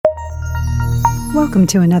Welcome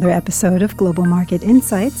to another episode of Global Market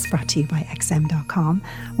Insights, brought to you by XM.com,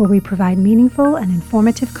 where we provide meaningful and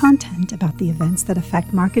informative content about the events that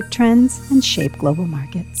affect market trends and shape global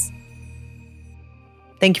markets.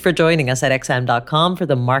 Thank you for joining us at XM.com for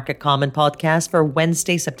the Market Comment podcast for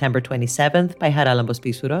Wednesday, September 27th by Haralambos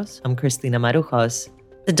Pisuros. I'm Christina Marujos.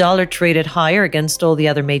 The dollar traded higher against all the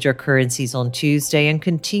other major currencies on Tuesday and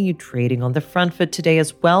continued trading on the front foot today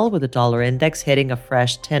as well, with the dollar index hitting a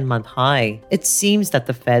fresh 10-month high. It seems that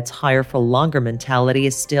the Fed's higher for longer mentality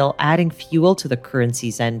is still adding fuel to the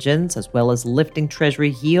currency's engines, as well as lifting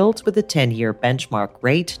Treasury yields, with the 10-year benchmark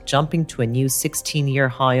rate jumping to a new 16-year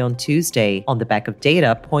high on Tuesday, on the back of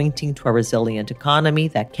data pointing to a resilient economy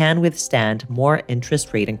that can withstand more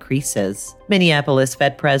interest rate increases. Minneapolis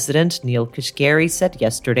Fed President Neil Kashkari said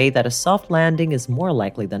yesterday that a soft landing is more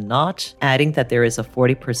likely than not, adding that there is a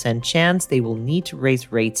 40% chance they will need to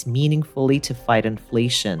raise rates meaningfully to fight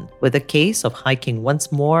inflation, with a case of hiking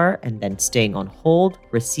once more and then staying on hold,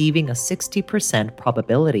 receiving a 60%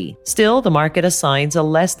 probability. Still, the market assigns a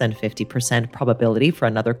less than 50% probability for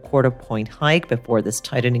another quarter-point hike before this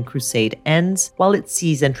tightening crusade ends, while it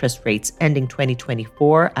sees interest rates ending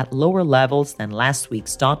 2024 at lower levels than last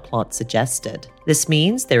week's dot plot suggested. This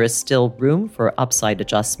means there is still room for upside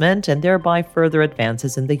adjustment and thereby further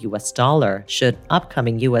advances in the US dollar, should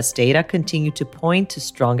upcoming US data continue to point to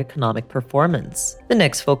strong economic performance. The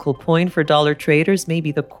next focal point for dollar traders may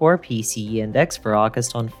be the core PCE index for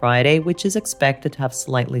August on Friday, which is expected to have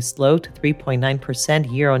slightly slowed to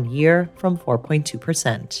 3.9% year-on-year from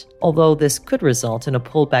 4.2%. Although this could result in a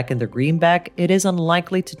pullback in the greenback, it is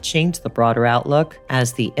unlikely to change the broader outlook,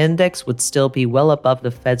 as the index would still be well above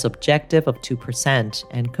the Fed's objective of 2%,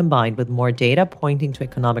 and combined with more data pointing to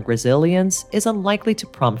economic resilience, is unlikely to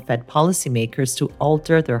prompt Fed policymakers to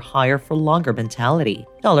alter their higher-for-longer mentality.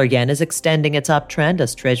 Dollar-yen is extending its uptrend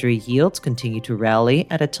as Treasury yields continue to rally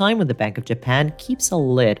at a time when the Bank of Japan keeps a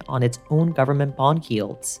lid on its own government bond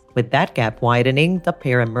yields. With that gap widening, the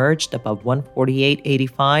pair emerged above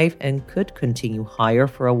 148.85 and could continue higher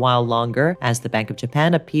for a while longer, as the Bank of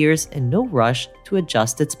Japan appears in no rush to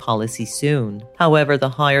adjust its policy soon. However, the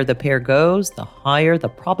higher the pair goes, the higher the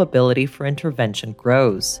probability for intervention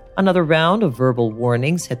grows. Another round of verbal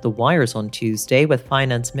warnings hit the wires on Tuesday, with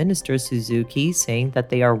Finance Minister Suzuki saying that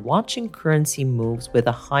they are watching currency moves with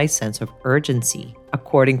a high sense of urgency.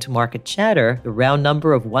 According to market chatter, the round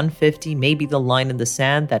number of 150 may be the line in the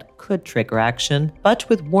sand that could trigger action, but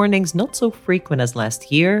with warnings not so frequent as last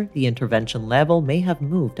year, the intervention level may have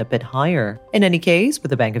moved a bit higher. In any case, with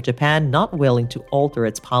the Bank of Japan not willing to alter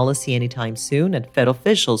its policy anytime soon and Fed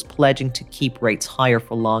officials pledging to keep rates higher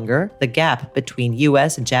for longer, the gap between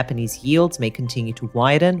US and Japanese yields may continue to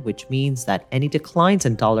widen, which means that any declines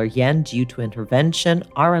in dollar-yen due to intervention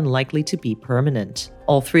are unlikely to be permanent.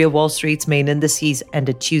 All three of Wall Street's main indices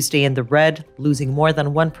ended Tuesday in the red, losing more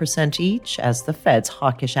than 1% each, as the Fed's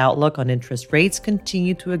hawkish outlook on interest rates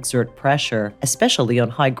continued to exert pressure, especially on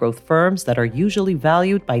high-growth firms that are usually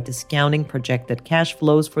valued by discounting projected cash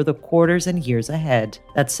flows for the quarters and years ahead.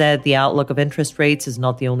 That said, the outlook of interest rates is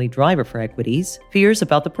not the only driver for equities. Fears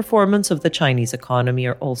about the performance of the Chinese economy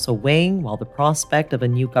are also weighing, while the prospect of a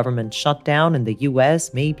new government shutdown in the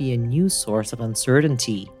US may be a new source of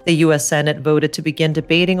uncertainty. The US Senate voted to begin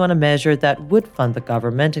debating on a measure that would fund the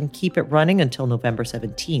government and keep it running until November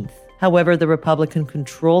 17th. However, the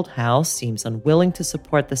Republican-controlled House seems unwilling to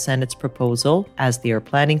support the Senate's proposal, as they are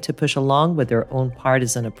planning to push along with their own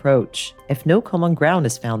partisan approach. If no common ground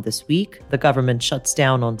is found this week, the government shuts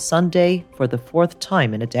down on Sunday for the fourth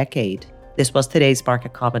time in a decade. This was today's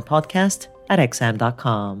Market Comment podcast at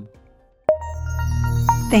XM.com.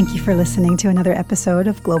 Thank you for listening to another episode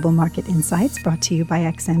of Global Market Insights, brought to you by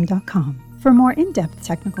XM.com. For more in-depth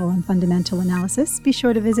technical and fundamental analysis, be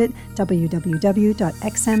sure to visit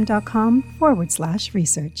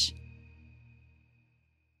www.xm.com/research.